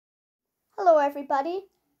everybody.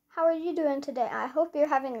 How are you doing today? I hope you're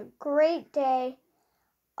having a great day.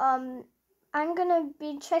 I'm gonna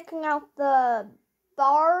be checking out the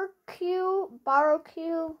Baroque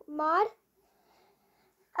mod.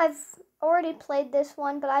 I've already played this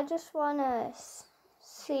one, but I just wanna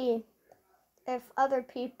see if other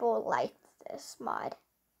people like this mod.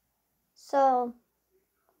 So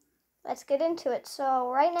let's get into it.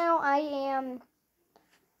 So right now I am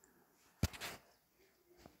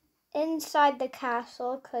inside the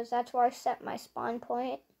castle because that's where I set my spawn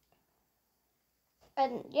point.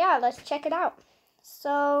 And yeah, let's check it out.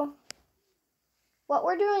 So what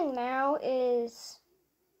we're doing now is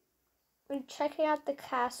we're checking out the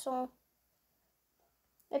castle.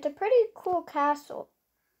 It's a pretty cool castle.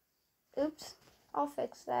 Oops, I'll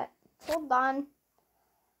fix that. Hold on.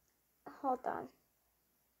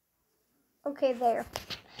 Okay, there.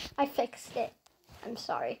 I fixed it. I'm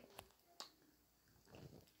sorry.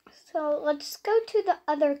 So let's go to the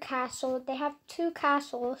other castle. They have two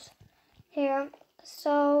castles here.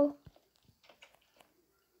 So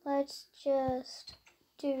let's just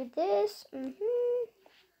do this.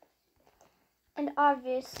 And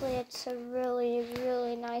obviously it's a really,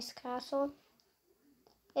 really nice castle.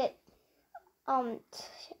 It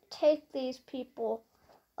take these people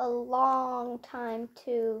a long time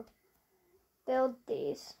to build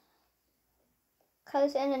these.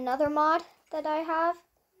 Cause in another mod that I have,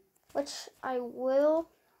 which I will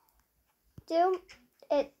do,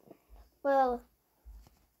 it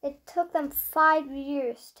took them 5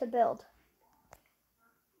 years to build.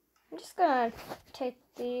 I'm just gonna take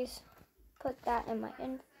these, put that in my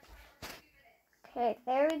in. Okay,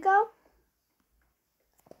 there we go.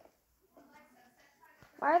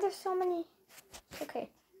 Why are there so many? Okay.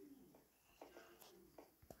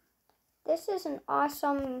 This is an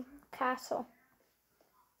awesome castle.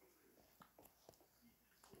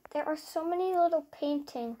 There are so many little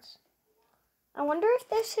paintings. I wonder if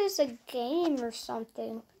this is a game or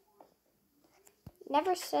something. It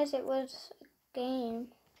never says it was a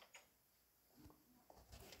game.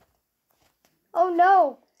 Oh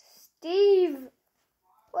no! Steve!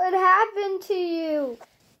 What happened to you?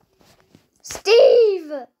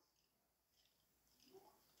 Steve!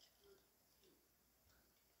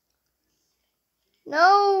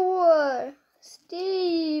 No!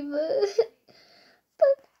 Steve!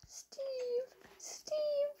 But Steve!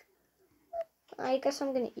 I guess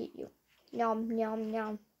I'm gonna eat you. Nom, nom,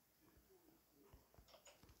 nom.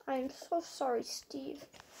 I'm so sorry, Steve.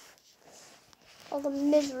 All the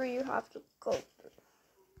misery you have to go through.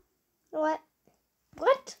 What?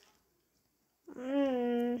 What?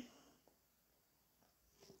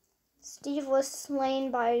 Steve was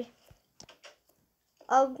slain by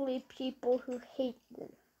ugly people who hate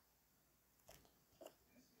them.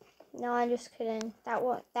 No, I'm just kidding.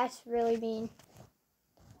 That's really mean.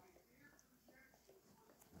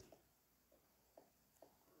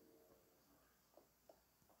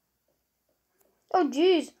 Oh,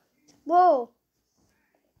 jeez. Whoa.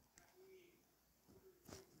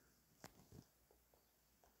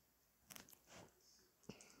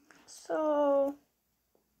 So,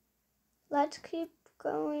 let's keep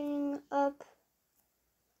going up.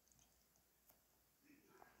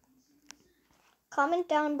 Comment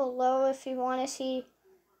down below if you want to see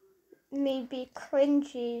me be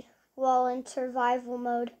cringy while in survival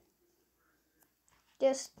mode.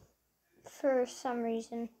 Just for some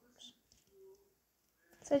reason.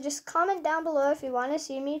 So just comment down below if you want to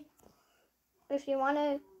see me, if you want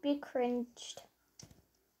to be cringed.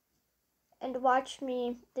 And watch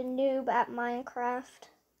me, the noob at Minecraft.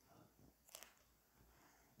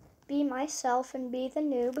 Be myself and be the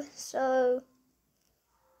noob. So,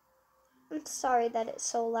 I'm sorry that it's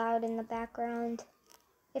so loud in the background.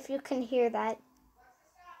 If you can hear that.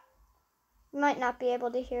 You might not be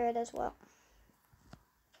able to hear it as well.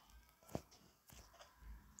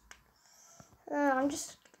 I'm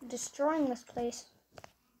just destroying this place.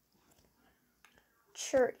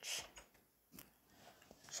 Church.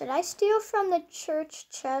 Should I steal from the church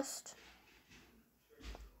chest?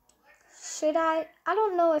 Should I? I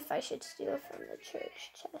don't know if I should steal from the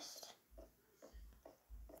church chest.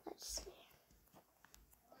 Let's see.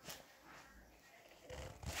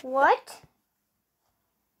 What?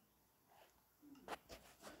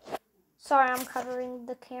 Sorry, I'm covering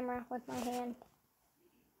the camera with my hand.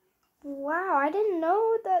 Wow, I didn't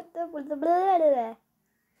know that the blah, blah, blah.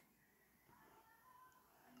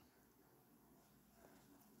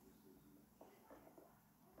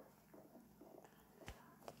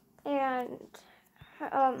 And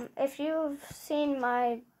if you've seen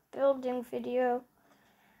my building video,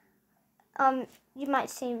 you might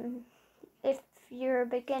see, if you're a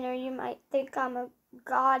beginner, you might think I'm a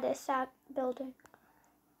goddess at building.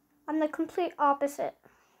 I'm the complete opposite.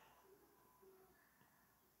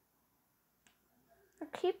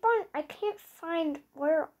 I can't find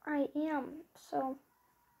where I am, so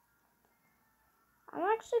I'm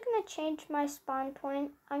actually gonna change my spawn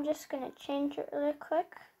point. I'm just gonna change it really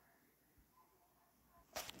quick.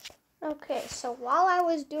 Okay, so while I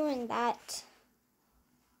was doing that,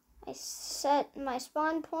 I set my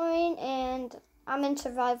spawn point and I'm in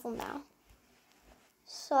survival now.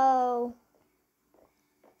 So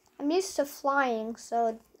I'm used to flying,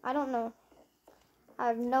 so I don't know. I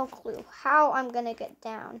have no clue how I'm gonna get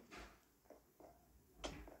down.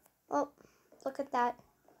 Oh, look at that.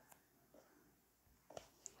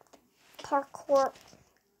 Parkour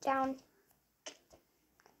down.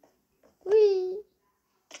 Whee!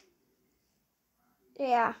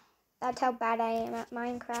 Yeah, that's how bad I am at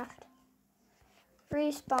Minecraft.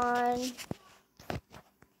 Respawn.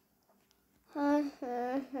 I'm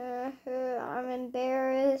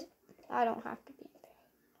embarrassed. I don't have to be embarrassed.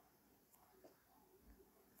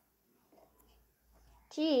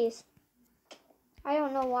 Jeez. I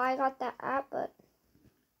don't know why I got that app, but...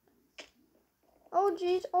 Oh,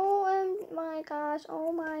 jeez. Oh my gosh.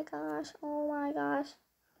 Oh my gosh. Oh my gosh.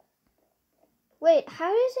 Wait,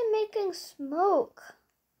 how is it making smoke?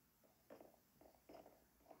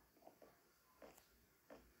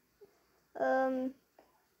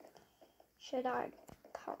 Should I...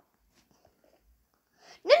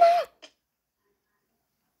 No!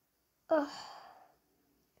 Ugh.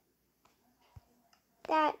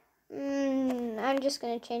 That... I'm just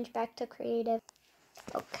gonna change back to creative.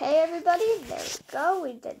 Okay, everybody, there we go.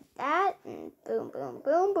 We did that, and boom, boom,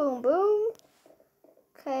 boom, boom, boom.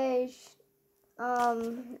 Okay,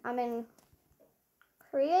 I'm in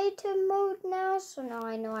creative mode now, so now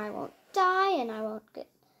I know I won't die, and I won't get...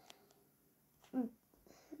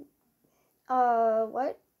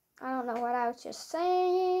 what? I don't know what I was just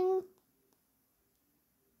saying.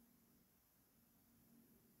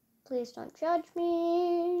 Please don't judge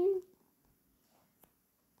me.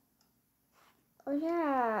 Oh,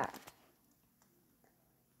 yeah.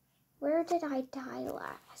 Where did I die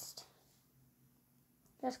last?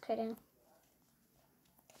 Just kidding.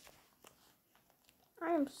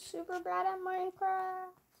 I am super bad at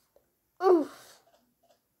Minecraft. Oof.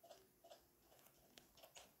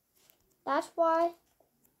 That's why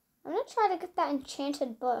I'm gonna try to get that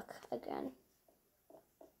enchanted book again.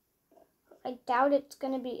 I doubt it's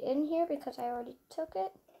gonna be in here because I already took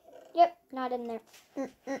it. Yep, not in there.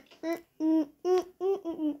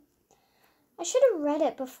 I should have read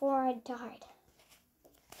it before I died.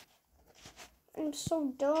 I'm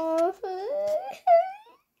so dumb.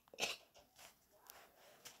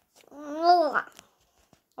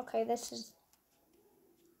 Okay, this is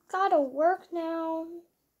gotta work now.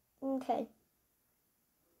 Okay.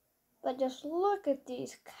 But just look at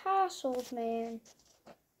these castles, man.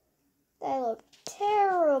 They look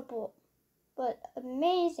terrible, but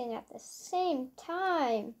amazing at the same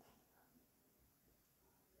time.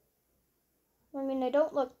 I mean, they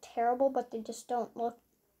don't look terrible, but they just don't look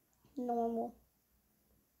normal.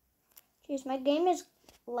 Jeez, my game is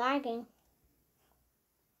lagging.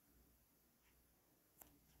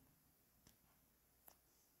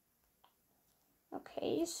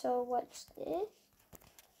 Okay, so what's this?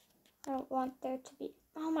 I don't want there to be...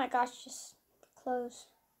 Oh my gosh, just close.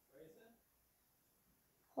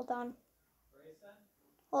 Hold on.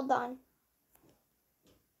 Hold on.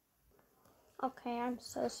 Okay, I'm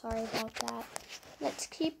so sorry about that. Let's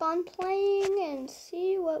keep on playing and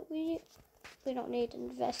see what we don't need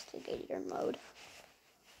investigator mode.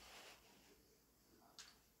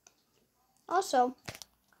 Also,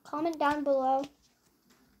 comment down below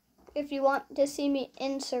if you want to see me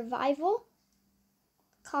in survival.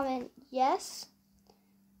 Comment yes.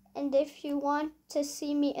 And if you want to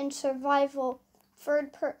see me in survival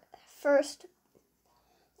third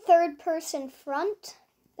person front,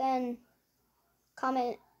 then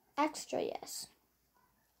comment extra yes.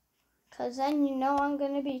 Cause then you know I'm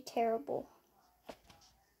gonna be terrible.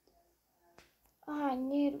 Oh,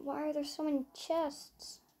 why are there so many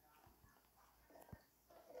chests?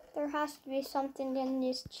 There has to be something in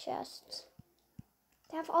these chests.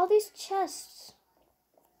 They have all these chests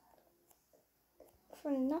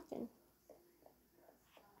for nothing.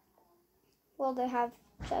 Well, they have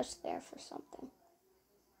chests there for something.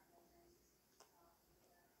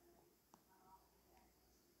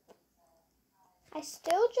 I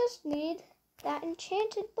still just need that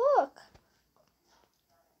enchanted book.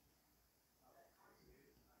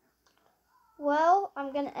 Well,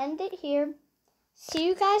 I'm gonna end it here. See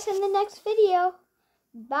you guys in the next video.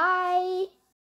 Bye.